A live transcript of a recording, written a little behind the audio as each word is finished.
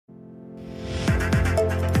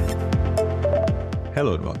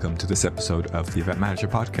Hello and welcome to this episode of the Event Manager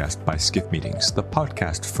Podcast by Skift Meetings, the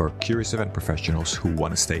podcast for curious event professionals who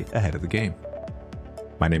want to stay ahead of the game.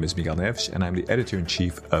 My name is Miguel Neves and I'm the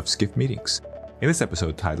editor-in-chief of Skift Meetings. In this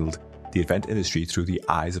episode titled The Event Industry Through the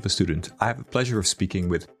Eyes of a Student, I have the pleasure of speaking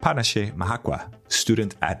with Panashe Mahakwa,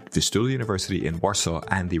 student at Vistula University in Warsaw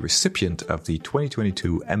and the recipient of the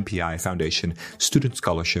 2022 MPI Foundation Student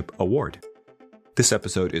Scholarship Award. This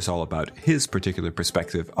episode is all about his particular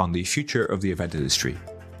perspective on the future of the event industry.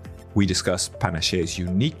 We discuss Panashe's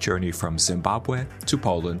unique journey from Zimbabwe to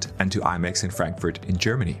Poland and to IMEX in Frankfurt in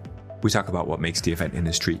Germany. We talk about what makes the event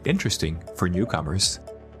industry interesting for newcomers.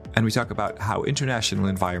 And we talk about how international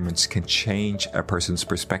environments can change a person's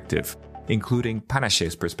perspective, including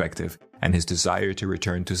Panashe's perspective and his desire to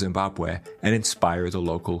return to Zimbabwe and inspire the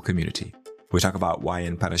local community. We talk about why,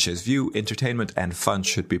 in Panashe's view, entertainment and fun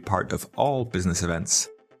should be part of all business events.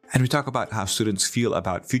 And we talk about how students feel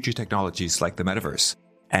about future technologies like the metaverse,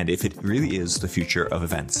 and if it really is the future of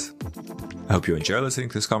events. I hope you enjoy listening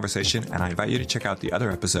to this conversation, and I invite you to check out the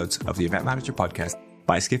other episodes of the Event Manager Podcast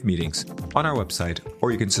by Skift Meetings on our website,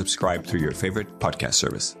 or you can subscribe through your favorite podcast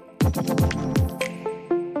service.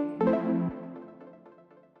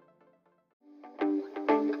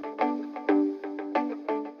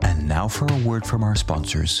 Now for a word from our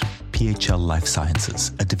sponsors, PHL Life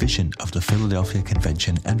Sciences, a division of the Philadelphia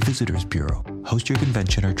Convention and Visitors Bureau. Host your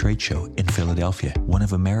convention or trade show in Philadelphia, one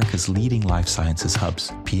of America's leading life sciences hubs.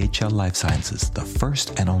 PHL Life Sciences, the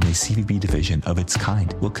first and only CVB division of its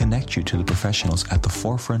kind, will connect you to the professionals at the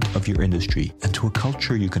forefront of your industry and to a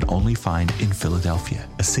culture you can only find in Philadelphia.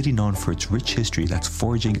 A city known for its rich history that's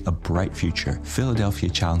forging a bright future, Philadelphia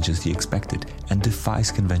challenges the expected and defies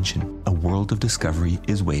convention. A world of discovery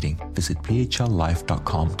is waiting. Visit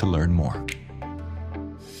phlife.com to learn more.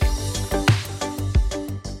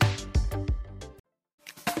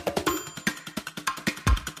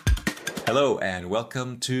 Hello and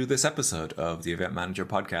welcome to this episode of the Event Manager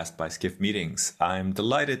Podcast by Skift Meetings. I'm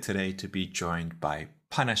delighted today to be joined by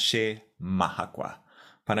Panashe Mahakwa.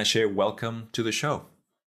 Panashe, welcome to the show.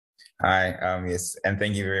 Hi, yes, and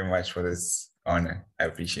thank you very much for this honor. I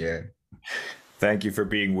appreciate it. Thank you for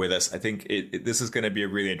being with us. I think this is going to be a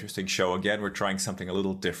really interesting show. Again, we're trying something a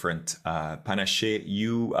little different. Panashe,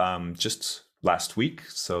 you just last week,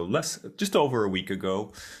 so just over a week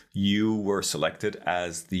ago, you were selected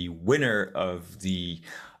as the winner of the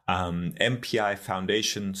MPI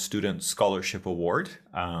Foundation Student Scholarship Award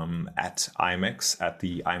at IMEX, at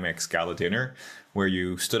the IMEX Gala Dinner, where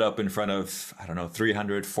you stood up in front of,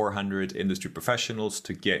 300, 400 industry professionals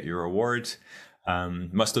to get your award.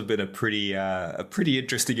 Must have been a pretty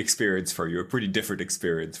interesting experience for you, a pretty different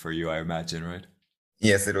experience for you, I imagine, right?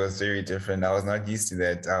 Yes, it was very different. I was not used to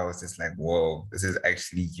that. I was just like, whoa, this is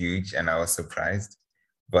actually huge. And I was surprised,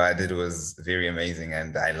 but it was very amazing.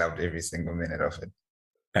 And I loved every single minute of it.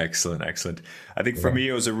 Excellent. I think for me,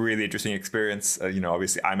 it was a really interesting experience.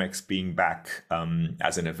 Obviously IMEX being back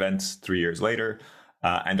as an event 3 years later.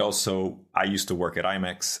 And also, I used to work at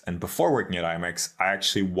IMEX, and before working at IMEX, I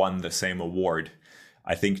actually won the same award,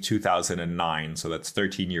 I think 2009. So that's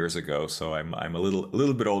 13 years ago. So I'm a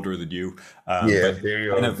little bit older than you. But very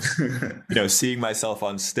old. Seeing myself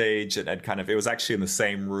on stage and kind of, it was actually in the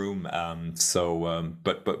same room.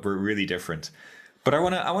 But we're really different. But I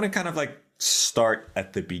want to kind of like start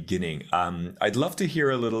at the beginning. I'd love to hear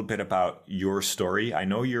a little bit about your story. I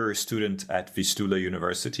know you're a student at Vistula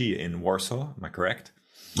University in Warsaw. Am I correct?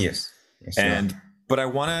 Yes. But I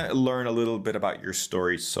want to learn a little bit about your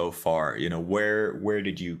story so far. Where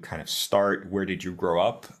did you kind of start? Where did you grow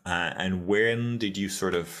up? And when did you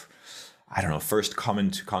sort of, first come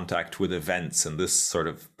into contact with events and this sort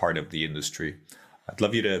of part of the industry? I'd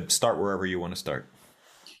love you to start wherever you want to start.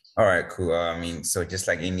 All right, cool. So just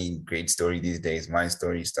like any great story these days, my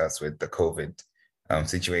story starts with the COVID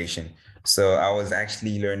situation. So I was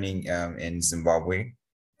actually learning in Zimbabwe,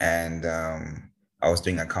 and I was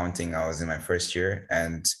doing accounting. I was in my first year,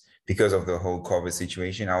 and because of the whole COVID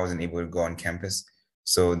situation, I wasn't able to go on campus.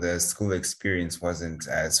 So the school experience wasn't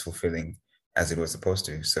as fulfilling as it was supposed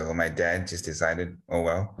to. So my dad just decided,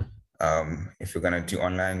 if you're gonna do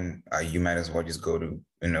online, you might as well just go to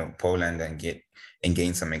Poland and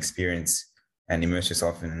gain some experience and immerse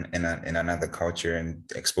yourself in another culture and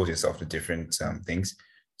expose yourself to different things.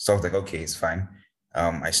 So I was like, okay, it's fine.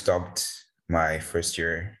 I stopped my first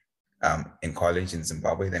year in college in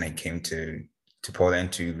Zimbabwe. Then I came to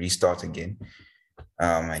Poland to restart again.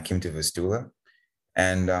 I came to Vistula,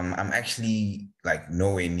 and I'm actually like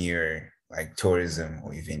nowhere near like tourism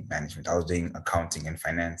or event management. I was doing accounting and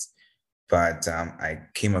finance, but I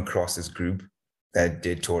came across this group that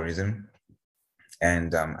did tourism.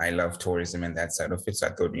 And I love tourism and that side of it. So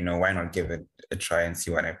I thought, why not give it a try and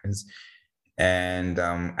see what happens? And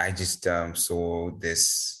I just saw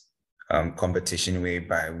this competition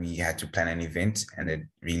whereby we had to plan an event, and it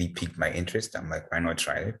really piqued my interest. I'm like, why not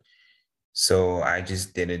try it? So I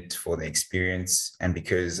just did it for the experience, and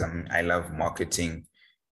because I love marketing,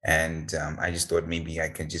 and I just thought maybe I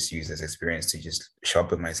can just use this experience to just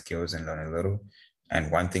sharpen my skills and learn a little. And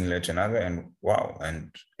one thing led to another, and wow!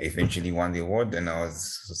 And I eventually won the award, and I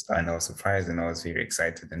was surprised, and I was very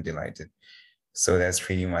excited and delighted. So that's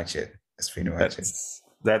pretty much it. That's pretty much it.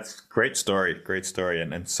 That's great story. Great story.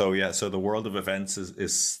 And so, yeah, so the world of events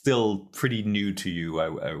is still pretty new to you,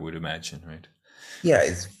 I would imagine, right? Yeah,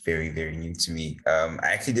 it's very, very new to me. I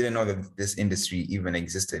actually didn't know that this industry even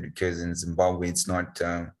existed, because in Zimbabwe it's not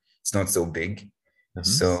so big. Mhm.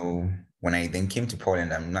 So when I then came to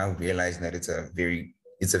Poland, I'm now realizing that it's a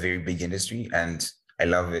very big industry, and I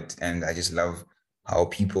love it. And I just love how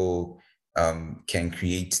people can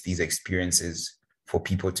create these experiences for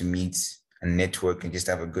people to meet and network and just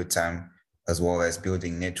have a good time, as well as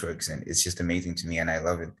building networks. And it's just amazing to me, and I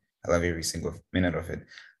love it. I love every single minute of it.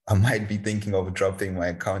 I might be thinking of dropping my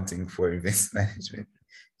accounting for events management.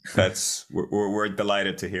 We're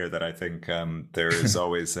delighted to hear that. I think there is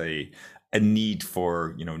always a need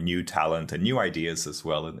for new talent and new ideas as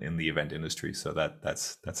well in the event industry. So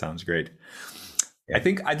that sounds great. I Yeah.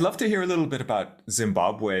 think I'd love to hear a little bit about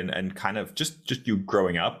Zimbabwe and kind of just you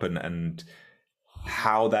growing up and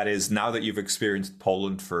how that is now that you've experienced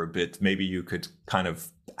Poland for a bit. Maybe you could kind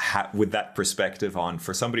of with that perspective on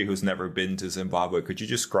for somebody who's never been to Zimbabwe, could you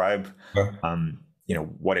describe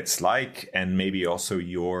what it's like, and maybe also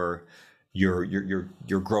your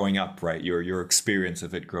growing up, right? Your experience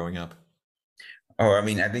of it growing up. Oh, I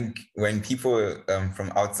mean, I think when people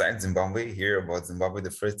from outside Zimbabwe hear about Zimbabwe,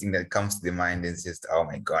 the first thing that comes to their mind is just, oh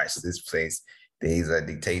my gosh, this place, there's a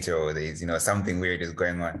dictator, or there's, something weird is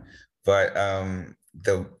going on. But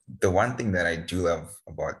the one thing that I do love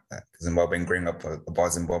about Zimbabwe and growing up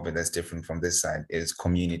about Zimbabwe that's different from this side is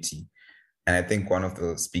community. And I think one of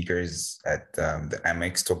the speakers at the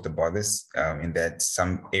Amex talked about this, in that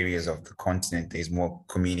some areas of the continent, there's more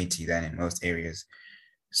community than in most areas.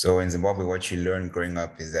 So in Zimbabwe, what you learn growing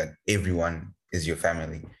up is that everyone is your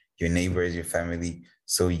family, your neighbor is your family.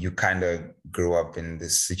 So you kind of grow up in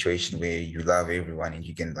this situation where you love everyone, and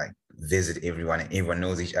you can like visit everyone, and everyone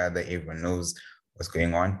knows each other, everyone knows what's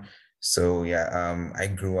going on. So yeah, I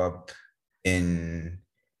grew up in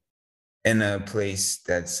in a place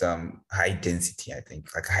that's high density, I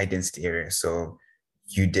think, like a high density area. So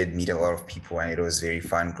you did meet a lot of people, and it was very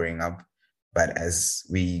fun growing up. But as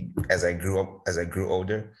I grew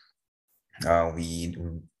older,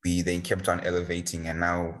 we then kept on elevating, and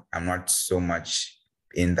now I'm not so much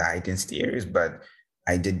in the high density areas, but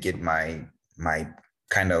I did get my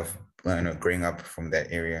kind of growing up from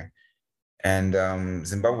that area. And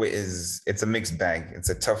Zimbabwe it's a mixed bag. It's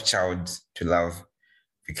a tough child to love,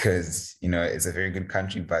 because it's a very good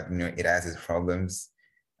country, but it has its problems,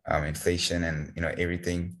 inflation and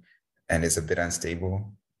everything, and it's a bit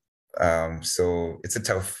unstable. So it's a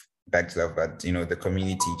tough bag to love, but the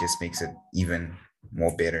community just makes it even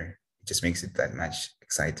more better. It just makes it that much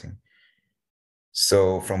exciting.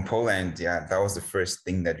 So from Poland, yeah, that was the first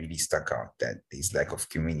thing that really stuck out, that there's lack of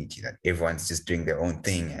community, that everyone's just doing their own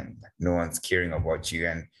thing, and no one's caring about you.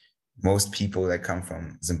 And most people that come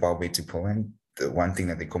from Zimbabwe to Poland, the one thing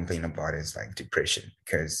that they complain about is like depression,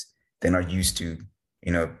 because they're not used to,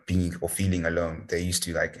 being or feeling alone. They're used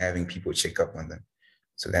to like having people check up on them.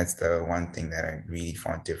 So that's the one thing that I really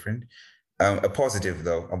found different. A positive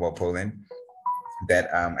though about Poland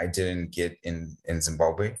that I didn't get in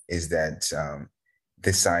Zimbabwe is that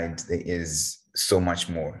this side there is so much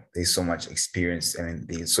more. There's so much experience, and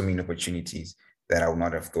there's so many opportunities that I would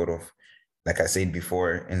not have thought of. Like I said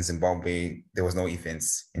before, in Zimbabwe there was no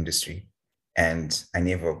events industry, and I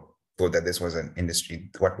never thought that this was an industry.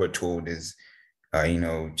 What we're told is,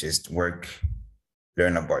 just work,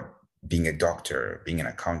 learn about being a doctor, being an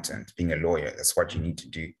accountant, being a lawyer. That's what you need to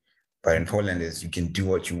do. But in Poland is you can do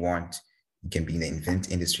what you want. You can be in the event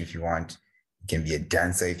industry if you want. You can be a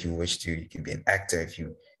dancer if you wish to. You can be an actor if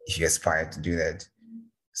you aspire to do that.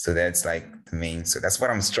 So that's like the main. So that's what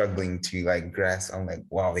I'm struggling to like grasp. I'm like,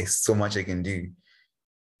 wow, there's so much I can do,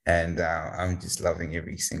 and I'm just loving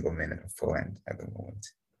every single minute of Poland at the moment.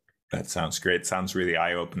 That sounds great. Sounds really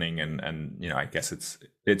eye-opening, and I guess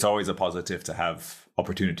it's always a positive to have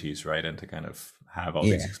opportunities, right, and to kind of have all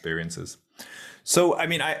these Yeah. experiences. So, I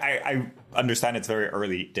mean, I understand it's very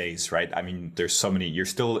early days, right? I mean, there's so many. You're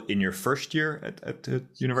still in your first year at the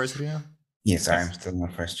university now? Yes, Yes. I'm still in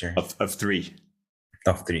my first year Of three.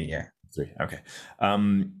 of three. Yeah. 3. Okay.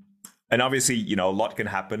 And obviously, a lot can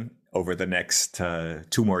happen over the next 2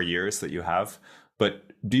 more years that you have.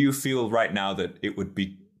 But do you feel right now that it would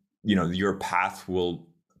be, your path will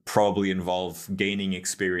probably involve gaining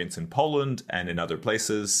experience in Poland and in other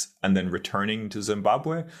places and then returning to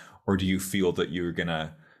Zimbabwe? Or do you feel that you're going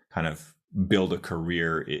to kind of build a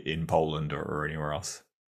career in Poland or anywhere else?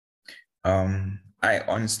 I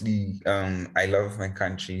honestly, I love my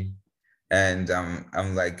country, and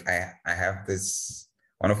I'm like, I have this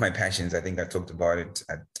one of my passions. I think I talked about it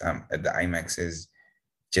at the IMAX is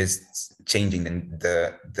just changing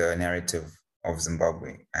the narrative of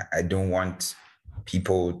Zimbabwe. I don't want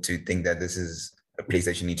people to think that this is a place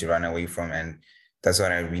that you need to run away from, and that's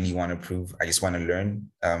what I really want to prove. I just want to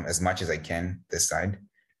learn as much as I can this side.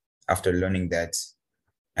 After learning that,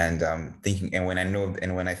 and thinking, and when I know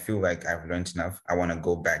and when I feel like I've learned enough, I want to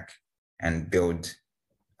go back and build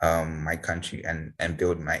my country and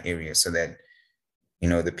build my area so that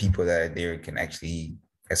the people that are there can actually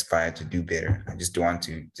aspire to do better. I just don't want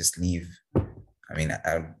to just leave. I mean,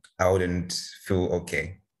 I wouldn't feel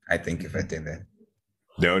okay, I think, if I did that.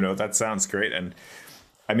 No, that sounds great. And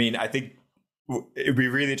I mean, I think it'd be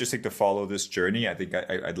really interesting to follow this journey. I think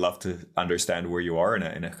I'd love to understand where you are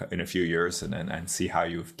in a few years and see how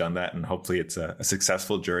you've done that. And hopefully it's a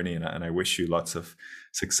successful journey. And I wish you lots of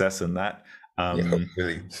success in that. Yeah,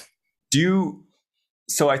 hopefully.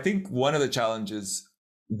 So I think one of the challenges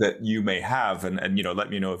that you may have, and let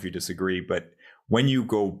me know if you disagree, but when you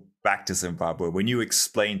go back to Zimbabwe, when you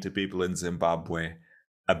explain to people in Zimbabwe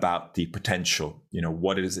about the potential,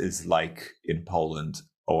 what it is like in Poland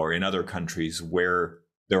or in other countries where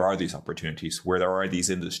there are these opportunities, where there are these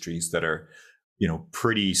industries that are,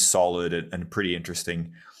 pretty solid and pretty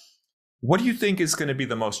interesting. What do you think is going to be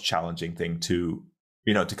the most challenging thing to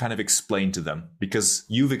kind of explain to them? Because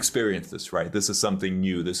you've experienced this, right? This is something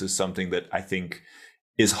new. This is something that I think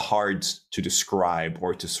is hard to describe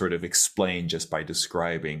or to sort of explain just by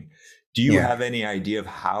describing. Do you have any idea of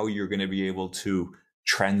how you're going to be able to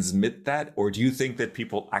transmit that? Or do you think that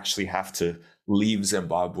people actually have to leave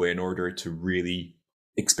Zimbabwe in order to really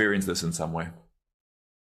experience this in some way?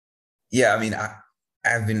 Yeah, I mean,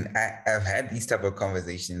 I've had these type of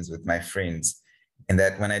conversations with my friends, and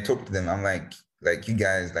that when I talk to them, I'm like you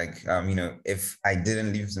guys, if I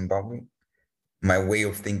didn't leave Zimbabwe, my way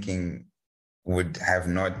of thinking would have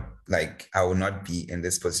not, I would not be in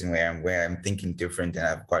this position where I'm thinking different, and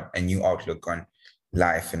I've got a new outlook on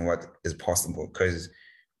life and what is possible. Because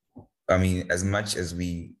I mean, as much as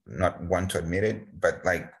we not want to admit it, but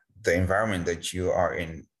the environment that you are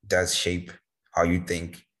in does shape how you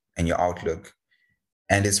think and your outlook.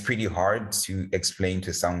 And it's pretty hard to explain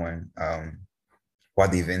to someone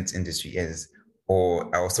what the events industry is.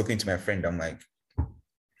 Or I was talking to my friend, I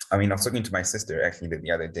was talking to my sister actually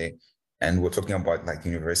the other day, and we're talking about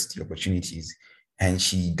university opportunities. And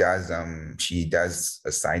she does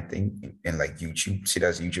a side thing in YouTube. She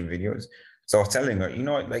does YouTube videos. So I was telling her,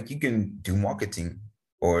 you can do marketing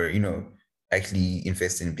or, actually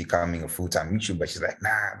invest in becoming a full-time YouTuber. But she's like,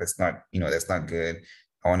 nah, that's not good.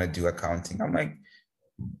 I want to do accounting. I'm like,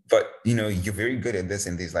 but you're very good at this,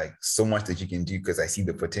 and there's so much that you can do because I see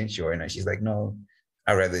the potential. And she's like, no,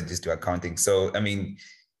 I'd rather just do accounting. So, I mean,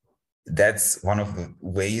 that's one of the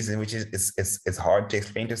ways in which it's hard to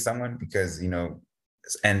explain to someone because,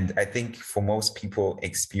 and I think for most people,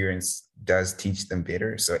 experience does teach them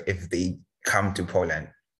better. So if they come to Poland,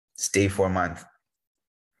 stay for a month,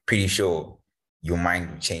 pretty sure your mind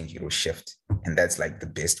will change, it will shift. And that's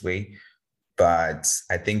the best way. But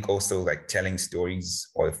I think also telling stories,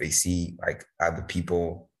 or if they see other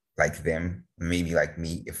people like them, maybe like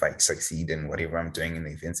me, if I succeed in whatever I'm doing in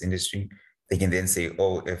the events industry, they can then say,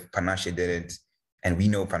 oh, if Panache did it, and we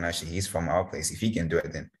know Panache, he's from our place, if he can do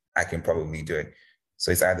it, then I can probably do it.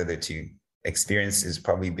 So it's either the two. Experience is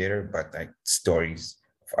probably better, but stories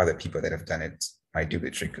of other people that have done it might do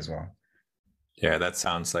the trick as well. Yeah, that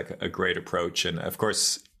sounds like a great approach. And of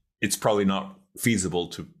course, it's probably not feasible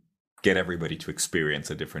to get everybody to experience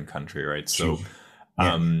a different country, right? So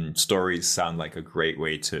stories sound like a great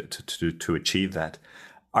way to achieve that.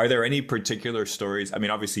 Are there any particular stories? I mean,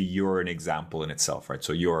 obviously you're an example in itself, right?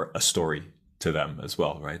 So you're a story to them as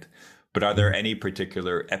well, right? But are there any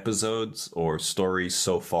particular episodes or stories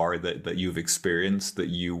so far that you've experienced that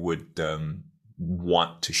you would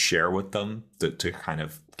want to share with them to kind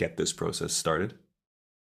of get this process started?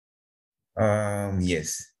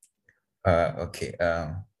 Yes. Okay.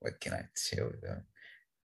 What can I share with them?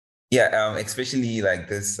 Yeah. Especially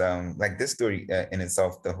this story in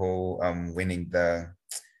itself, the whole winning the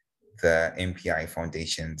MPI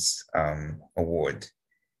Foundation's award.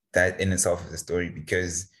 That in itself is a story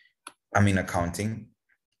because I'm in accounting.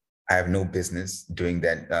 I have no business doing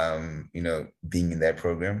that, being in that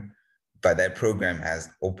program. But that program has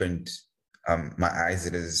opened my eyes.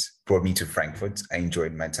 It has brought me to Frankfurt. I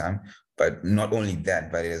enjoyed my time. But not only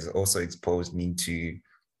that, but it has also exposed me to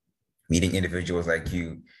meeting individuals like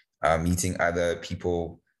you, meeting other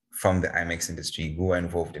people from the IMEX industry who are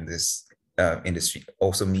involved in this industry.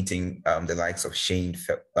 Also meeting the likes of Shane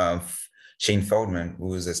Feldman,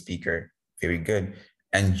 who is a speaker, very good,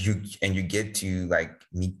 and you get to like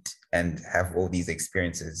meet and have all these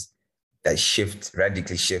experiences that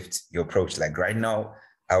radically shift your approach. Like right now,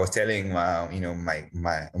 I was telling my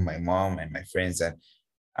mom and my friends that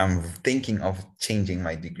I'm thinking of changing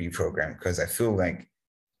my degree program because I feel like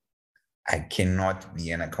I cannot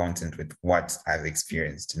be an accountant with what I've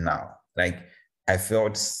experienced now. Like I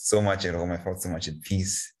felt so much at home. I felt so much at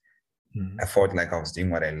peace. I felt like I was doing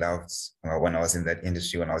what I loved when I was in that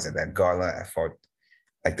industry, when I was at that gala. I felt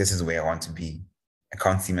like this is where I want to be. I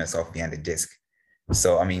can't see myself behind a desk.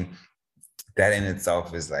 So, I mean, that in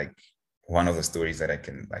itself is like one of the stories that I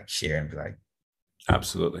can like share and be like,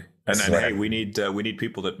 absolutely. And hey, we need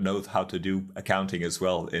people that know how to do accounting as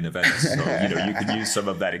well in events. So you can use some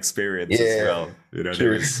of that experience as well.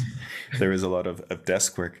 There is a lot of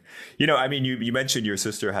desk work. I mean, you mentioned your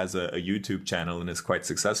sister has a YouTube channel and is quite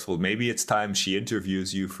successful. Maybe it's time she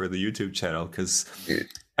interviews you for the YouTube channel, because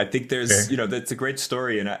I think there's that's a great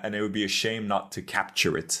story, and it would be a shame not to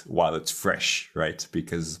capture it while it's fresh, right?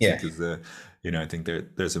 Because I think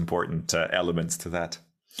there's important elements to that.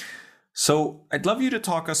 So I'd love you to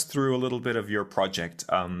talk us through a little bit of your project.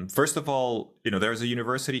 First of all, there's a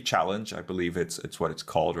university challenge. I believe it's what it's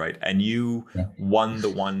called, right? And you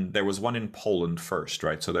won there was one in Poland first,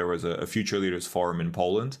 right? So there was a Future Leaders Forum in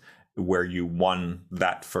Poland where you won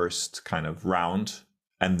that first kind of round.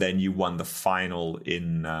 And then you won the final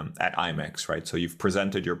at IMEX, right? So you've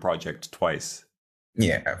presented your project twice.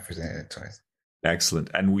 Yeah, I've presented it twice. Excellent.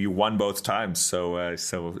 And we won both times. So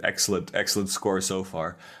excellent score so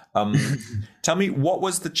far. Tell me, what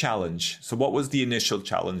was the challenge? So what was the initial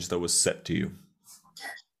challenge that was set to you?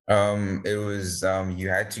 It was you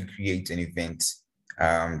had to create an event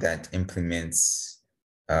that implements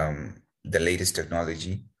the latest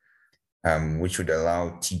technology, which would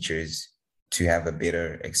allow teachers to have a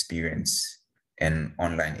better experience in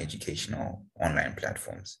online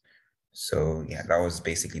platforms. So yeah, that was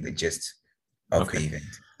basically the gist of the event.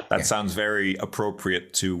 That sounds very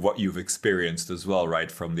appropriate to what you've experienced as well,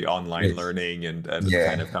 right? From the online learning and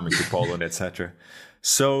kind of coming to Poland, etc.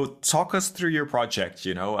 So talk us through your project,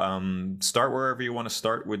 start wherever you want to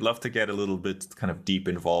start. We'd love to get a little bit kind of deep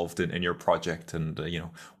involved in your project and,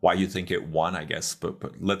 why you think it won, I guess.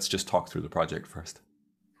 But let's just talk through the project first.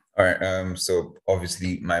 All right. So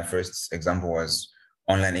obviously my first example was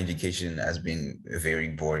online education has been very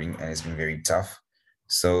boring and it's been very tough.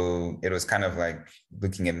 So it was kind of like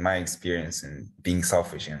looking at my experience and being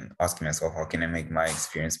selfish and asking myself, how can I make my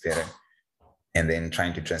experience better? And then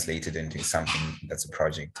trying to translate it into something that's a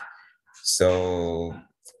project. So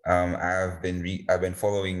I've been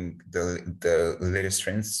following the latest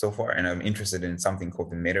trends so far, and I'm interested in something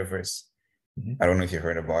called the metaverse. I don't know if you've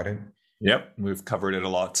heard about it. Yep, we've covered it a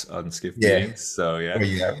lot on Skiff Meetings. So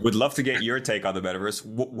would love to get your take on the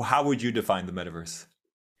metaverse. How would you define the metaverse?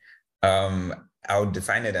 I would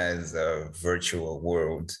define it as a virtual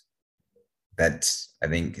world that I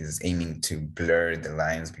think is aiming to blur the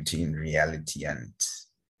lines between reality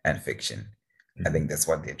and fiction. I think that's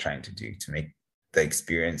what they're trying to do, to make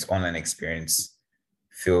the online experience,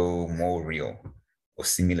 feel more real or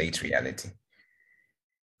simulate reality.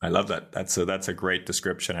 I love that. That's a great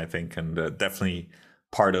description, I think, and definitely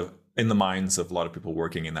part of in the minds of a lot of people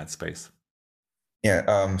working in that space.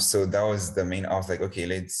 Yeah. So that was the main. I was like, okay,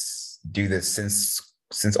 let's do this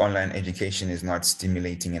since online education is not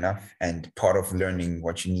stimulating enough, and part of learning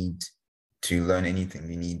what you need to learn anything,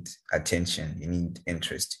 you need attention, you need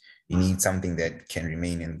interest, you need something that can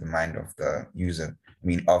remain in the mind of the user.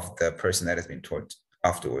 Of the person that has been taught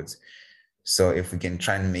afterwards. So if we can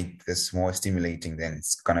try and make this more stimulating, then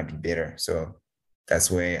it's gonna be better. So that's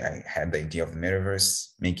where I had the idea of the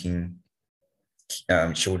metaverse, making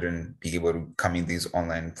children be able to come in these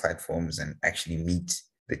online platforms and actually meet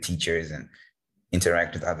the teachers and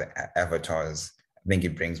interact with other avatars. I think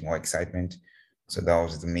it brings more excitement. So that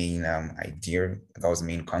was the main idea. That was the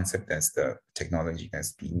main concept. That's the technology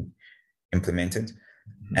that's being implemented.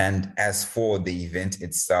 Mm-hmm. And as for the event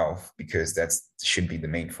itself, because that should be the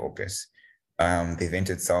main focus, the event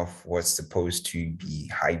itself was supposed to be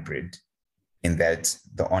hybrid, in that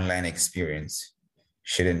the online experience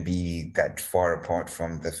shouldn't be that far apart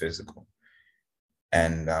from the physical.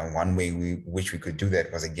 And one way which we could do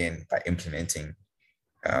that was, again, by implementing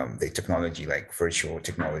the technology, like virtual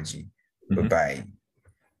technology, whereby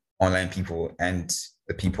online people and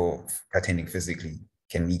the people attending physically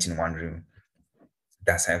can meet in one room,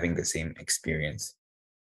 that's having the same experience.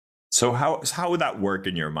 So how would that work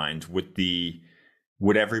in your mind?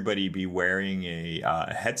 Would everybody be wearing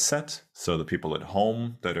a headset? So the people at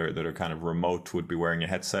home that are kind of remote would be wearing a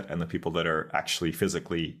headset, and the people that are actually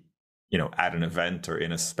physically, at an event or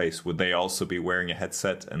in a space, would they also be wearing a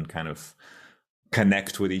headset and kind of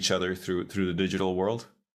connect with each other through the digital world?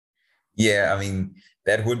 Yeah, I mean,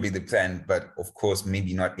 that would be the plan, but of course,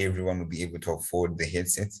 maybe not everyone would be able to afford the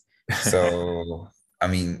headsets. So, I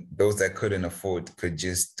mean, those that couldn't afford could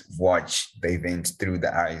just watch the event through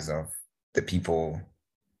the eyes of the people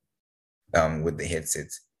with the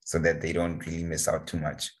headsets, so that they don't really miss out too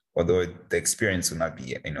much. Although the experience will not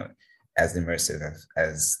be, as immersive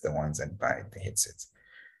as the ones that buy the headsets.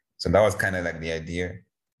 So that was kind of like the idea,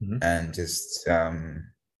 and just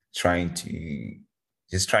trying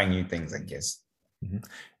new things, I guess.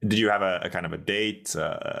 Did you have a kind of a date,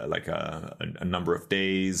 like a number of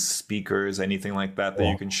days, speakers, anything like that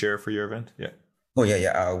you can share for your event? Yeah. Oh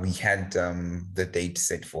yeah. We had the date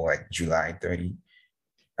set for like July 30,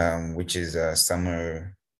 which is a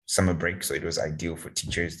summer break. So it was ideal for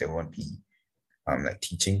teachers that won't be like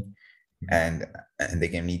teaching, and they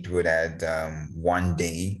can meet. Would add 1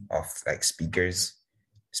 day of like speakers.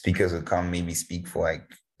 Speakers would come, maybe speak for like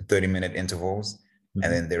 30-minute intervals,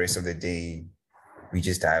 and then the rest of the day we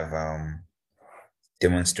just have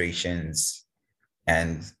demonstrations.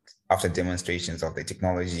 And after demonstrations of the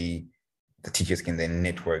technology, the teachers can then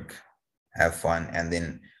network, have fun, and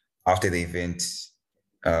then after the event,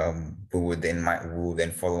 we will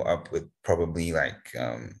then follow up with probably like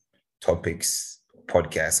topics,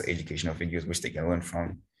 podcasts, or educational videos which they can learn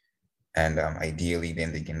from, and ideally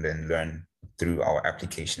then they can then learn through our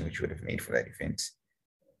application which we would have made for that event.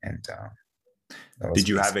 And did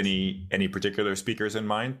you have any particular speakers in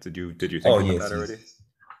mind? Did you think about that already?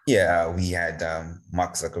 Yeah, we had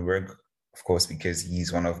Mark Zuckerberg, of course, because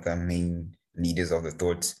he's one of the main leaders of the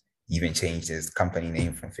thought. He even changed his company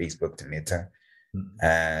name from Facebook to Meta.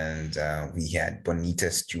 And we had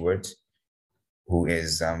Bonita Stewart, who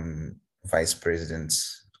is vice president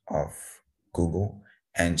of Google,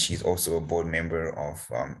 and she's also a board member of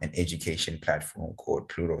an education platform called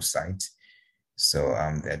Pluralsight. So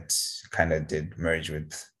that kind of did merge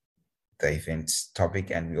with the event topic.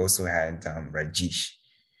 And we also had Rajesh,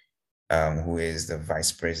 who is the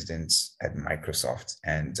vice president at Microsoft,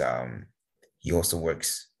 and he also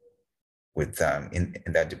works with in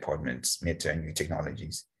that department, Meta and New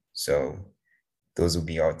Technologies. So those will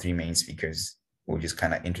be our three main speakers. We'll just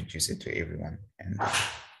kind of introduce it to everyone. And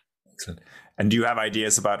excellent. And do you have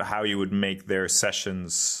ideas about how you would make their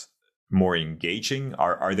sessions more engaging?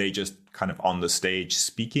 Are they just kind of on the stage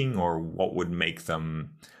speaking, or what would make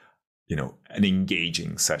them, an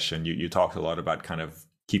engaging session? You talked a lot about kind of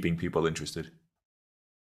keeping people interested.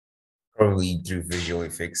 Probably through visual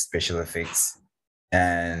effects, special effects,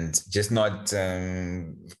 and just not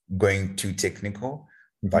going too technical,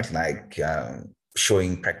 but like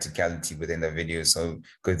showing practicality within the video. So,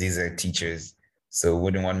 because these are teachers, so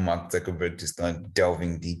wouldn't want Mark Zuckerberg to start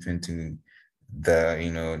delving deep into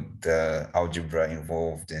the algebra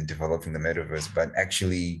involved in developing the metaverse, but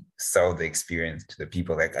actually sell the experience to the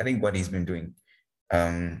people. Like, I think what he's been doing,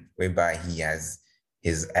 whereby he has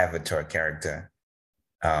his avatar character,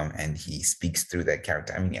 and he speaks through that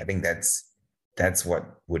character. I mean, I think that's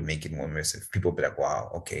what would make it more immersive. People be like,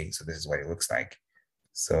 wow, okay, so this is what it looks like.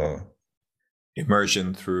 So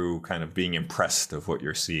immersion through kind of being impressed of what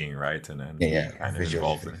you're seeing, right? And then kind of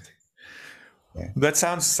involved in it. Yeah. That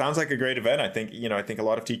sounds like a great event. I think a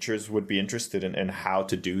lot of teachers would be interested in how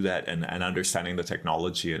to do that and understanding the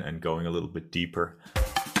technology and going a little bit deeper.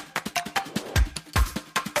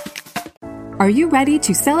 Are you ready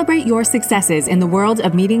to celebrate your successes in the world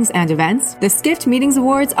of meetings and events? The Skift Meetings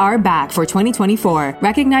Awards are back for 2024,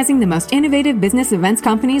 recognizing the most innovative business events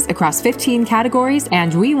companies across 15 categories,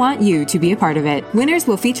 and we want you to be a part of it. Winners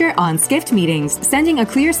will feature on Skift Meetings, sending a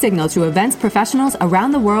clear signal to events professionals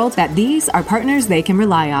around the world that these are partners they can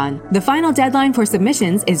rely on. The final deadline for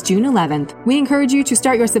submissions is June 11th. We encourage you to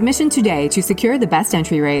start your submission today to secure the best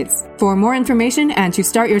entry rates. For more information and to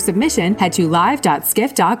start your submission, head to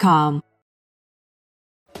live.skift.com.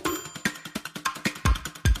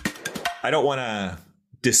 I don't want to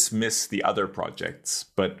dismiss the other projects,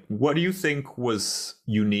 but what do you think was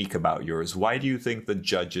unique about yours? Why do you think the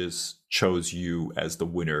judges chose you as the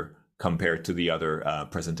winner compared to the other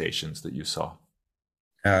presentations that you saw?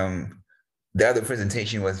 The other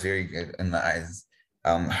presentation was very good in my eyes.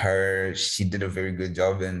 she did a very good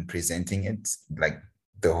job in presenting it, like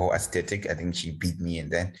the whole aesthetic. I think she beat me in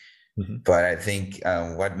that. But I think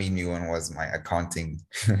what made me win was my accounting,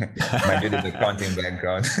 my good accounting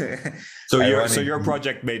background. So your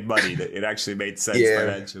project made money. It actually made sense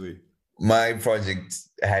financially. My project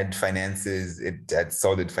had finances. It had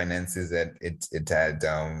solid finances. It had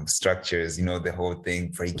structures. The whole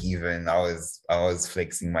thing, break even. I was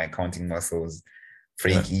flexing my accounting muscles.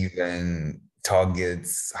 Break even,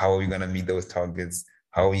 targets. How are we gonna meet those targets?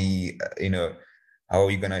 How are we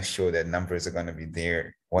gonna show that numbers are gonna be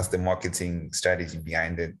there? What's the marketing strategy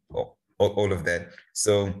behind it? All of that.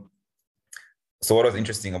 So what was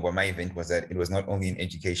interesting about my event was that it was not only an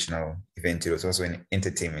educational event, it was also an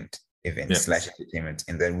entertainment event / entertainment.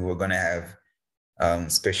 And then we were gonna have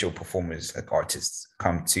special performers, like artists,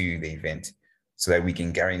 come to the event so that we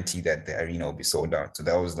can guarantee that the arena will be sold out. So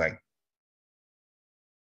that was like,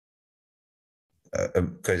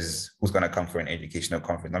 because who's gonna come for an educational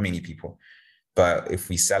conference? Not many people. But if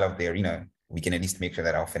we sell out the arena, we can at least make sure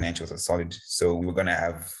that our financials are solid. So we were going to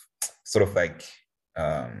have sort of like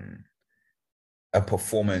a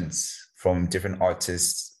performance from different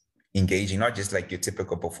artists engaging, not just like your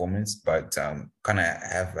typical performance, but kind of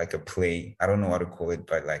have like a play. I don't know how to call it,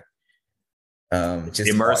 but like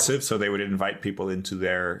just immersive. Art. So they would invite people into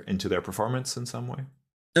their performance in some way.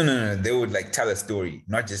 No. They would like tell a story,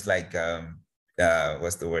 not just like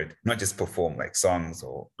what's the word? Not just perform like songs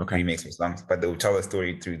or remakes of songs, but they would tell a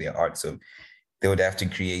story through their art. So they would have to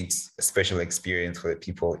create a special experience for the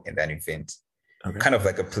people in that event. Kind of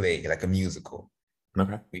like a play, like a musical.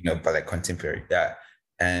 But like contemporary. Yeah.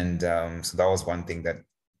 And so that was one thing that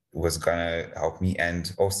was gonna help me.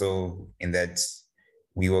 And also in that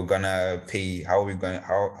we were gonna pay, how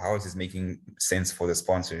is this making sense for the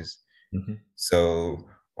sponsors? So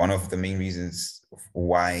one of the main reasons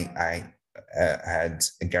why I had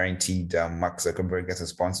guaranteed Mark Zuckerberg as a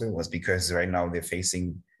sponsor was because right now they're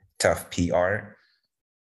facing tough PR.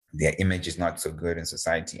 Their image is not so good in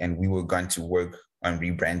society, and we were going to work on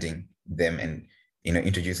rebranding them and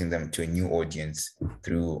introducing them to a new audience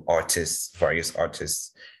through various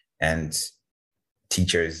artists and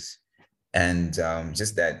teachers, and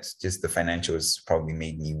just the financials probably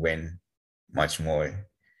made me win much more.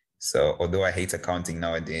 So although I hate accounting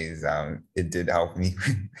nowadays, it did help me.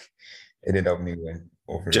 It did help me win.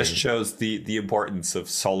 Just shows the importance of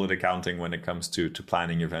solid accounting when it comes to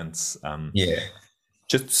planning events.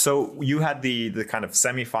 Just so you had the kind of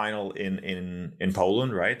semifinal in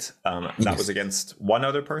Poland, right? That was against one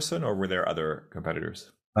other person, or were there other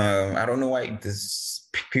competitors? I don't know why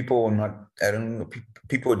people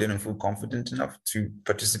didn't feel confident enough to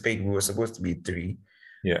participate. We were supposed to be 3.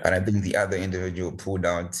 And I think the other individual pulled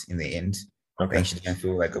out in the end. I think she didn't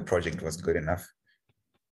feel like a project was good enough.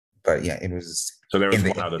 But yeah, it was. So there was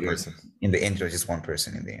one other person. In the end, there was just one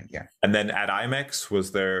person in the end. Yeah. And then at IMEX,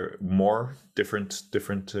 was there more different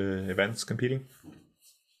events competing?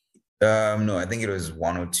 No, I think it was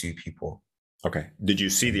 1 or 2 people. Okay. Did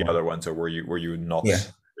you see the other ones, or were you not? Yeah.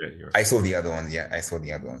 I saw the other ones. Yeah,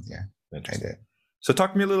 I did. So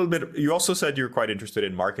talk to me a little bit. You also said you were quite interested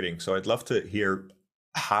in marketing. So I'd love to hear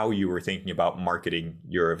how you were thinking about marketing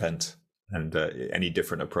your event and any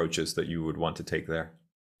different approaches that you would want to take there.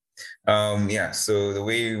 So the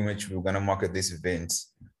way in which we were going to market this event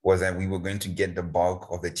was that we were going to get the bulk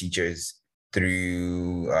of the teachers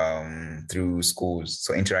through schools.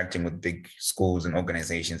 So interacting with big schools and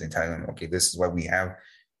organizations and telling them, okay, this is what we have.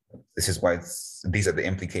 These are the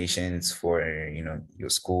implications for, your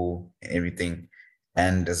school and everything.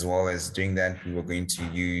 And as well as doing that, we were going to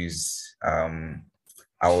use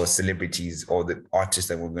our celebrities or the artists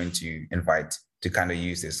that we're going to invite to kind of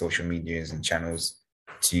use their social medias and channels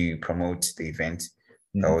to promote the event.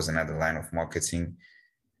 That was another line of marketing.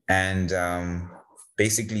 And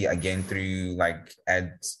basically, again, through like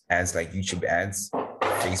ads like YouTube ads,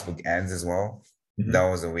 Facebook ads as well. That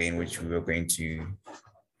was a way in which we were going to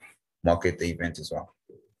market the event as well.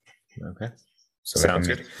 Okay. So sounds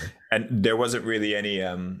good. And there wasn't really any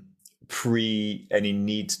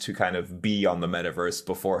need to kind of be on the metaverse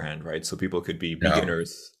beforehand, right? So people could be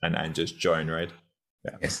beginners and just join, right?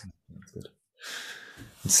 Yeah. Yes. That's good.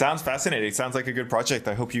 It sounds fascinating. It sounds like a good project.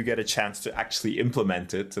 I hope you get a chance to actually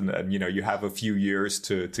implement it, and you have a few years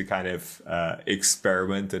to kind of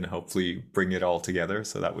experiment and hopefully bring it all together.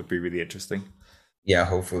 So that would be really interesting. Yeah,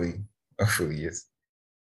 hopefully, yes.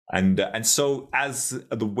 And so, as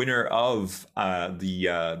the winner of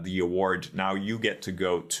the award, now you get to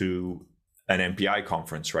go to an MPI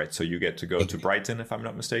conference, right? So you get to go to Brighton, if I'm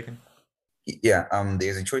not mistaken. Yeah,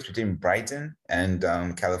 there's a choice between Brighton and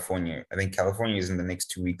California. I think California is in the next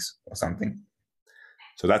 2 weeks or something.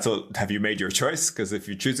 So have you made your choice? Because if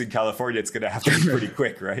you're choosing California, it's going to have to be pretty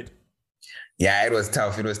quick, right? Yeah, it was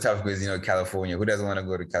tough. It was tough because, California, who doesn't want to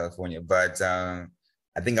go to California? But I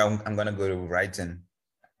think I'm going to go to Brighton.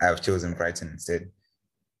 I've chosen Brighton instead.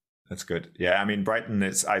 That's good. Yeah, I mean, Brighton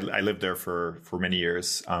is. I lived there for many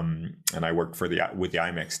years, and I worked with the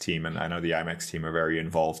IMEX team, and I know the IMEX team are very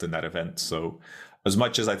involved in that event. So, as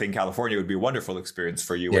much as I think California would be a wonderful experience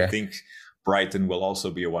for you, I think Brighton will also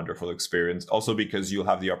be a wonderful experience. Also because you'll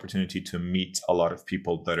have the opportunity to meet a lot of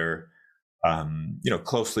people that are,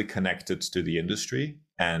 closely connected to the industry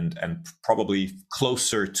and probably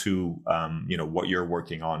closer to, what you're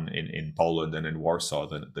working on in Poland and in Warsaw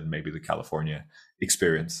than maybe the California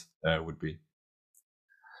experience would be.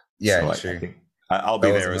 Yeah, so I think I'll be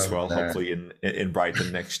there as well, hopefully in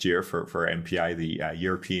Brighton next year for MPI, the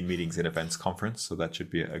European Meetings and Events Conference. So that should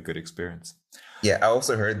be a good experience. Yeah, I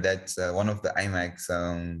also heard that one of the IMEX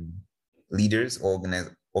leaders,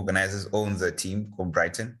 organizers owns a team called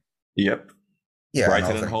Brighton. Yep. Yeah,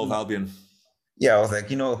 Brighton and Hove Albion. Yeah, I was like,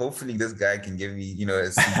 hopefully this guy can give me,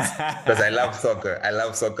 a seat because I love soccer.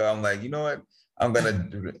 I'm like, you know what? I'm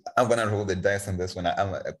gonna roll the dice on this one.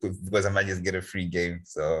 Because I might just get a free game.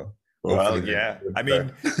 So well, yeah. I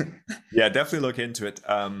mean, yeah, definitely look into it.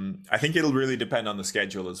 I think it'll really depend on the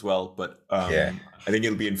schedule as well. But I think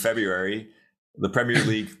it'll be in February. The Premier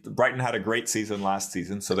League, Brighton had a great season last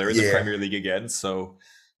season, so they're in the Premier League again. So,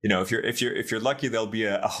 if you're lucky, there'll be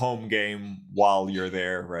a home game while you're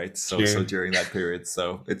there, right? So during that period,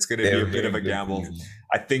 so it's going to be a bit of a gamble.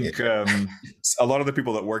 I think a lot of the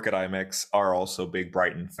people that work at IMEX are also big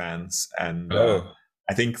Brighton fans, and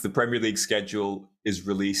I think the Premier League schedule is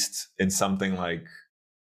released in something like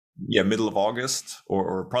middle of August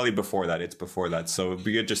or probably before that. It's before that, so it'd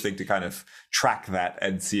be interesting to kind of track that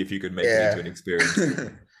and see if you could make it into an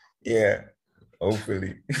experience. Yeah,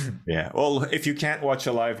 hopefully. Yeah, well, if you can't watch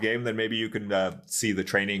a live game, then maybe you can see the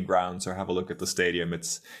training grounds or have a look at the stadium.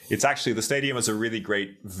 It's actually, the stadium is a really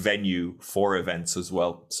great venue for events as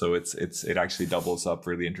well, so it actually doubles up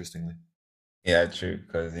really interestingly. Yeah, true.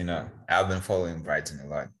 Because I've been following Brighton a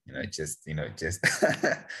lot.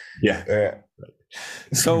 yeah.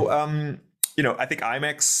 So I think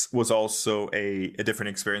IMEX was also a different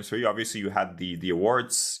experience for you. Obviously, you had the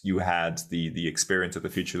awards, you had the experience at the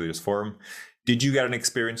Future Leaders Forum. Did you get an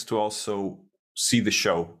experience to also see the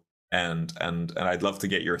show? And I'd love to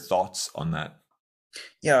get your thoughts on that.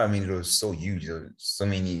 Yeah, I mean, it was so huge. There were so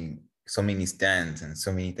many stands and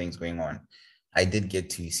so many things going on. I did get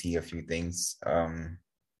to see a few things,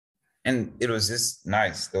 and it was just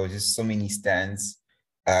nice. There were just so many stands.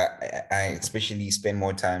 I especially spent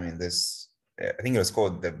more time in this, I think it was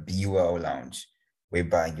called the BUL Lounge,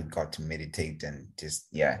 whereby you got to meditate and just,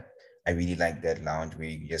 I really like that lounge where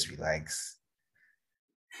you just relax.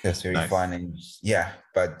 That's very fun. And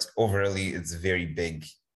but overall, it's very big.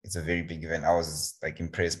 It's a very big event. I was like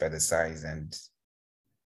impressed by the size and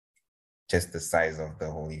just the size of the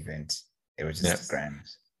whole event. It was just grand.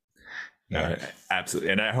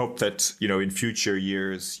 Absolutely. And I hope that, in future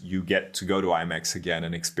years, you get to go to IMEX again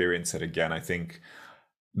and experience it again. I think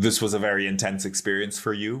this was a very intense experience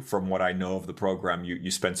for you. From what I know of the program, you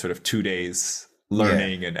spent sort of 2 days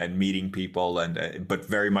learning and meeting people, but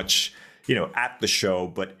very much, at the show,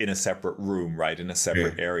 but in a separate room, right? In a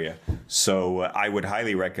separate area. So I would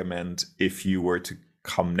highly recommend, if you were to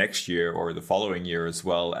come next year or the following year as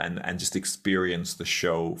well, and just experience the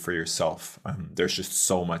show for yourself. There's just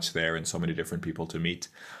so much there and so many different people to meet,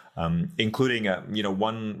 including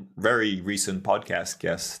one very recent podcast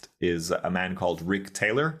guest is a man called Rick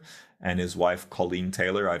Taylor and his wife Colleen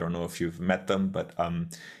Taylor. I don't know if you've met them, but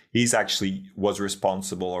he's actually was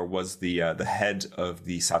the head of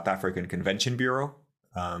the South African Convention Bureau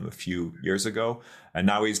a few years ago, and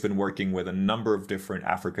now he's been working with a number of different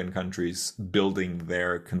African countries building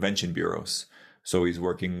their convention bureaus. So he's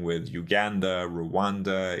working with Uganda,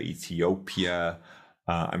 Rwanda, Ethiopia.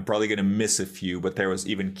 I'm probably going to miss a few, but there was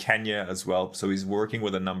even Kenya as well. So he's working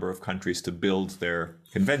with a number of countries to build their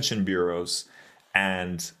convention bureaus.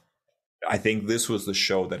 And I think this was the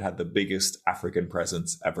show that had the biggest African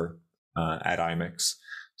presence ever at IMEX.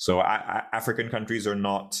 So African countries are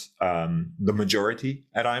not the majority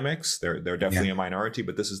at IMEX. They're definitely a minority,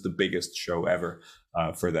 but this is the biggest show ever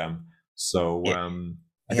for them. So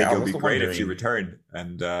I think it would be great if you returned.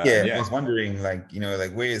 And I was wondering,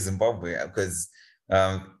 where is Zimbabwe? Because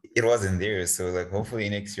it wasn't there. So hopefully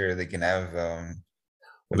next year they can have.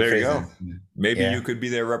 There you go. Maybe you could be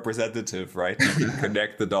their representative, right? You can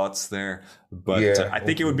connect the dots there. But I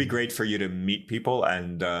think it would be great for you to meet people.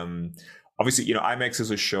 And obviously, IMEX is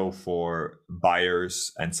a show for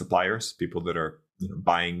buyers and suppliers, people that are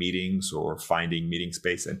buying meetings or finding meeting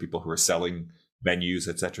space and people who are selling venues,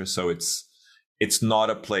 etc. So it's not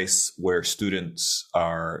a place where students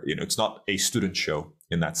are, it's not a student show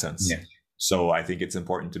in that sense. Yeah. So I think it's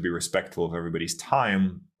important to be respectful of everybody's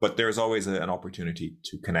time, but there's always an opportunity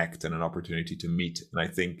to connect and an opportunity to meet. And I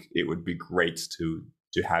think it would be great to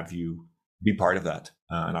have you be part of that.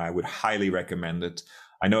 And I would highly recommend it.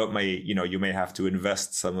 I know it may, you may have to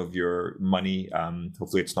invest some of your money.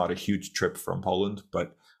 Hopefully it's not a huge trip from Poland,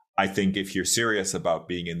 but I think if you're serious about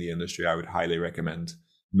being in the industry, I would highly recommend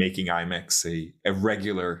making IMEX a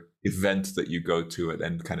regular event that you go to it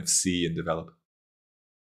and kind of see and develop.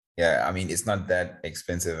 Yeah, I mean, it's not that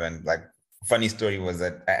expensive. And like, funny story was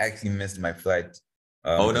that I actually missed my flight.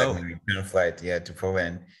 Oh, no. Like my return flight, to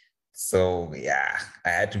Poland. So yeah, I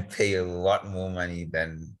had to pay a lot more money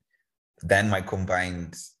than my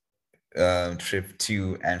combined trip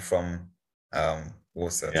to and from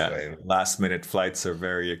Warsaw. Yeah, So last minute flights are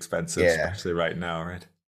very expensive, especially right now, right?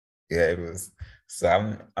 Yeah, it was. So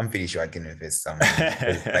I'm pretty sure I can invest some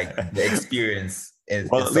money. Like the experience.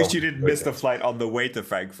 Well, at least you didn't miss the flight on the way to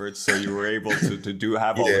Frankfurt, so you were able to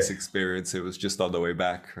have all this experience. It was just on the way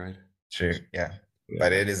back, right? True. Yeah.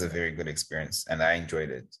 But it is a very good experience, and I enjoyed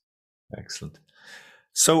it. Excellent.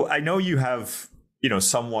 So I know you have,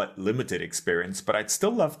 somewhat limited experience, but I'd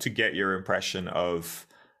still love to get your impression of,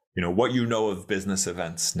 what you know of business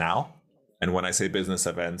events now. And when I say business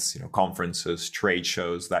events, conferences, trade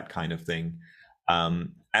shows, that kind of thing.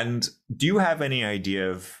 And do you have any idea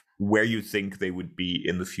of where you think they would be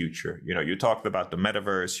in the future? You talked about the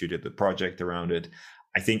metaverse, you did the project around it.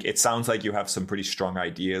 I think it sounds like you have some pretty strong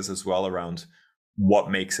ideas as well around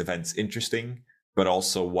what makes events interesting, but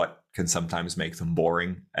also what can sometimes make them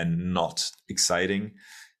boring and not exciting.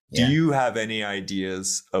 Yeah. Do you have any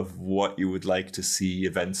ideas of what you would like to see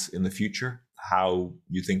events in the future? How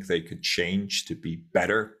you think they could change to be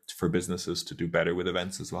better for businesses to do better with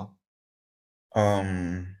events as well?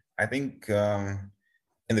 I think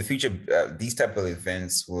in the future, these type of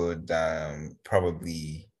events would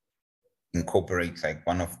probably incorporate like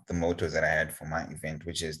one of the mottos that I had for my event,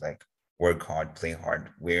 which is like work hard, play hard,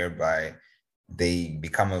 whereby they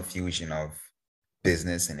become a fusion of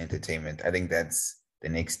business and entertainment. I think that's the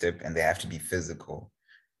next step, and they have to be physical.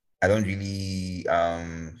 I don't really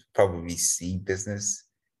probably see business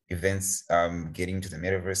events getting to the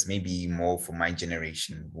metaverse, maybe more for my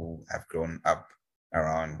generation who have grown up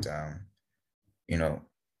around,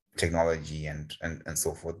 technology and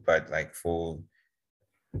so forth. But like for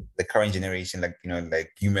the current generation, like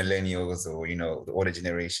you millennials or, the older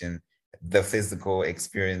generation, the physical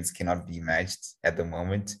experience cannot be matched at the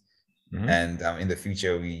moment. Mm-hmm. And in the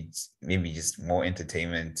future, we maybe just more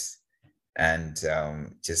entertainment and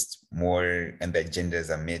just more, and the agendas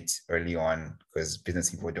are met early on, because business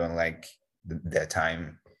people don't like their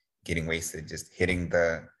time getting wasted, just hitting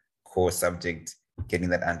the core subject, getting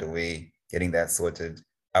that underway, getting that sorted.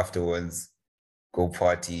 Afterwards, go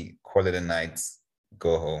party, call it a night,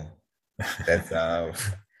 go home. That's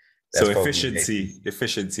so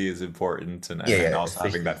efficiency is important, and also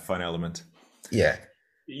having that fun element. Yeah.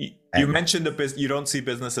 You mentioned you don't see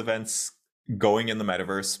business events going in the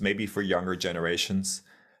metaverse, maybe for younger generations.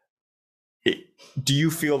 Do you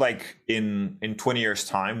feel like in 20 years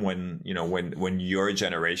time, when your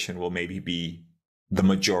generation will maybe be the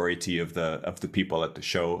majority of the people at the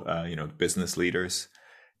show, business leaders,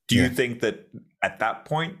 do you think that at that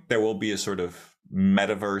point there will be a sort of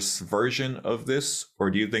metaverse version of this, or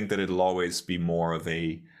do you think that it'll always be more of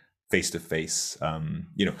a face-to-face? I'm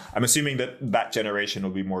assuming that generation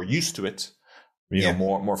will be more used to it,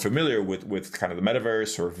 more familiar with kind of the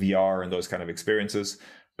metaverse or VR and those kind of experiences.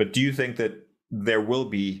 But do you think that there will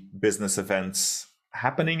be business events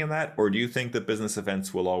happening in that, or do you think that business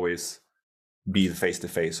events will always be the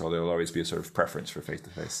face-to-face, or there will always be a sort of preference for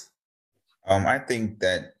face-to-face? I think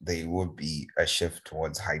that there would be a shift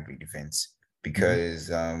towards hybrid events, because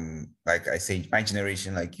like I say, my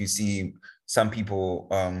generation, like you see some people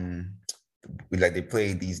like they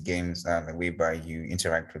play these games whereby you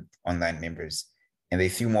interact with online members, and they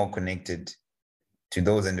feel more connected to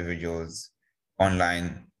those individuals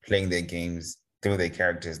online playing their games through their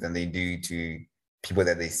characters than they do to people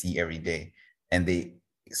that they see every day. And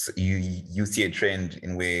you see a trend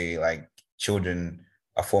in where like children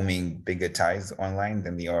are forming bigger ties online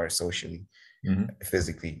than they are socially,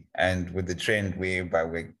 physically. And with the trend whereby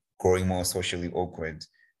we're growing more socially awkward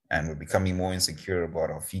and we're becoming more insecure about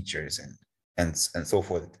our features and so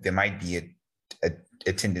forth, there might be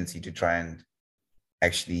a tendency to try and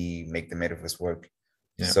actually make the metaverse work.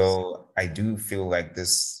 Yes. So I do feel like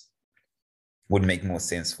this would make more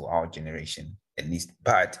sense for our generation, at least.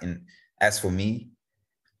 But as for me,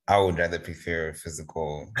 I would rather prefer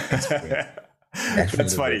physical experience.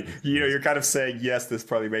 That's funny. You're kind of saying, yes, this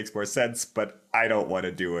probably makes more sense, but I don't want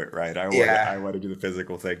to do it, right? I want to do the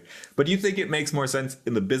physical thing. But do you think it makes more sense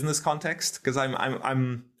in the business context? Because I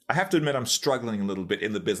have to admit, I'm struggling a little bit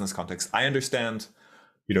in the business context. I understand,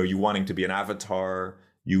 you wanting to be an avatar,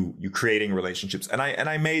 you creating relationships. And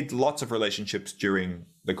I made lots of relationships during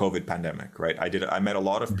the COVID pandemic, right? I met a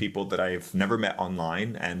lot of people that I've never met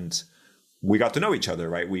online, and we got to know each other,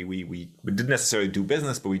 right? We didn't necessarily do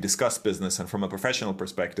business, but we discussed business. And from a professional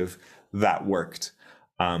perspective, that worked.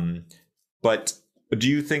 But do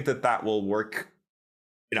you think that will work?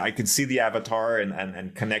 I can see the avatar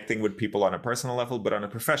and connecting with people on a personal level, but on a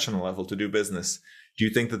professional level to do business, do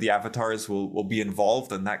you think that the avatars will be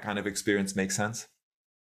involved and that kind of experience makes sense?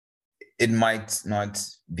 It might not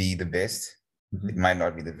be the best. It might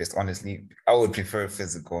not be the best. Honestly, I would prefer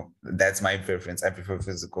physical. That's my preference. I prefer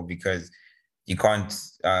physical because you can't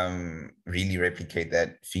really replicate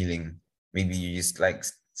that feeling. Maybe you just like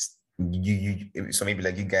so maybe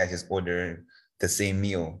like you guys just order the same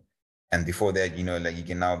meal, and before that, like you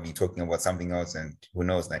can now be talking about something else, and who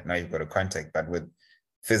knows, like now you've got a contact. But with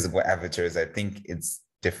physical avatars, I think it's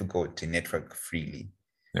difficult to network freely.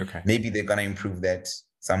 Okay. Maybe they're gonna improve that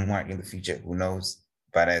somewhat in the future. Who knows?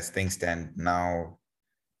 But as things stand now,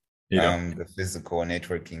 the physical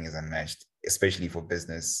networking is unmatched, especially for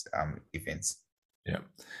business events. Yeah.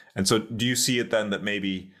 And so do you see it then that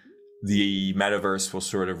maybe the metaverse will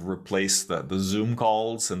sort of replace the Zoom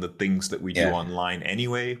calls and the things that we do online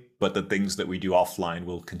anyway, but the things that we do offline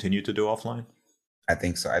will continue to do offline? I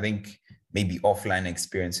think so. I think maybe offline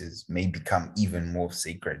experiences may become even more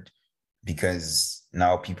sacred because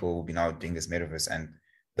now people will be now doing this metaverse, and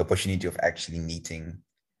the opportunity of actually meeting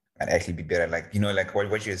and actually be better. Like, like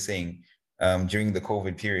what you're saying, during the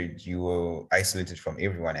COVID period, you were isolated from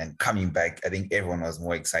everyone, and coming back, I think everyone was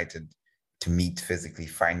more excited to meet physically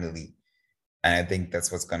finally. And I think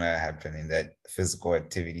that's what's going to happen in that physical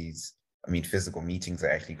activities. I mean, physical meetings are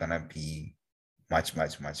actually going to be much,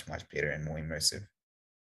 much, much, much better and more immersive.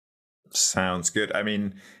 Sounds good. I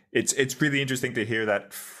mean, it's really interesting to hear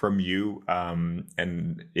that from you.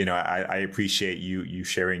 And, I appreciate you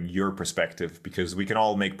sharing your perspective, because we can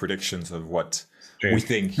all make predictions of what we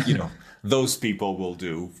think, those people will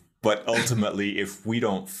do. But ultimately, if we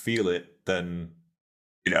don't feel it, then,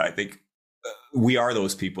 I think we are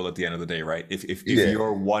those people at the end of the day, right? If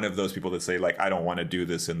you're one of those people that say, like, I don't want to do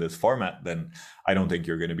this in this format, then I don't think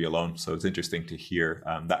you're going to be alone. So it's interesting to hear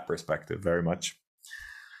that perspective very much.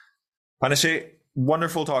 Panache,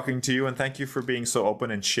 wonderful talking to you, and thank you for being so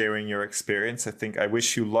open and sharing your experience. I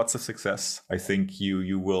wish you lots of success. I think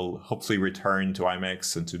you will hopefully return to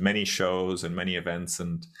IMEX and to many shows and many events,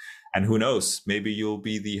 and who knows, maybe you'll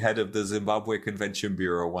be the head of the Zimbabwe Convention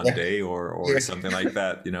Bureau one day or something like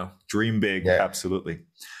that. Dream big. Yeah. Absolutely.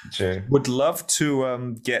 Sure. Would love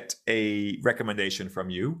to get a recommendation from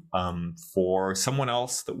you for someone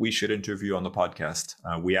else that we should interview on the podcast.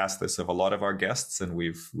 We asked this of a lot of our guests, and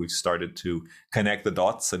we've started to connect the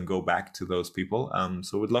dots and go back to those people.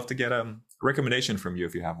 So we'd love to get a recommendation from you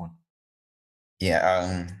if you have one.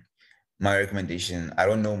 Yeah. My recommendation, I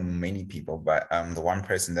don't know many people, but the one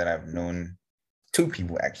person that I've known, two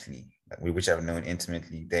people actually, which I've known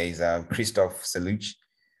intimately, there's Christophe Saluch.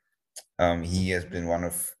 He has been one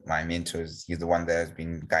of my mentors. He's the one that has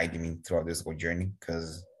been guiding me throughout this whole journey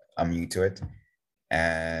because I'm new to it.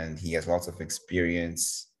 And he has lots of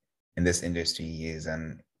experience in this industry. He's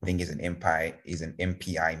an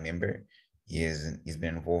MPI member. He's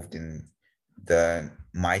been involved in the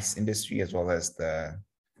MICE industry as well as the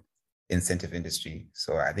incentive industry.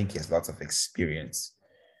 So I think he has lots of experience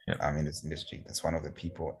in this industry. That's one of the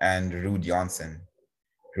people. And Ruud Janssen.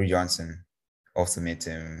 Ruud Janssen, also met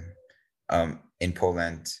him in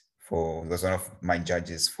Poland. He was one of my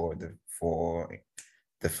judges for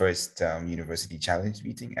the first University Challenge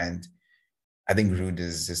meeting. And I think Ruud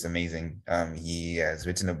is just amazing. He has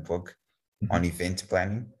written a book on event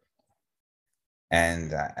planning.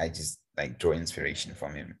 And I just draw inspiration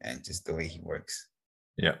from him and just the way he works.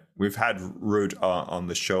 Yeah, we've had Ruud on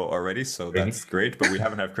the show already, so that's great. But we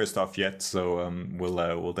haven't had Christophe yet, so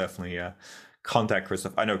we'll definitely contact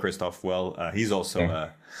Christophe. I know Christophe well. He's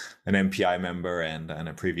also an MPI member and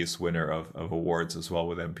a previous winner of awards as well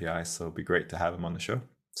with MPI. So it'd be great to have him on the show.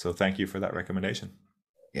 So thank you for that recommendation.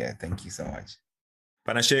 Yeah, thank you so much.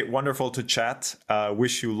 Panache, wonderful to chat.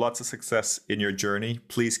 Wish you lots of success in your journey.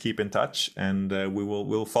 Please keep in touch, and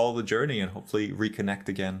we'll follow the journey and hopefully reconnect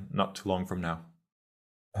again not too long from now.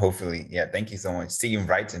 Hopefully. Yeah. Thank you so much. See you in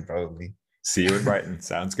Brighton, probably. See you in Brighton.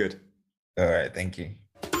 Sounds good. All right. Thank you.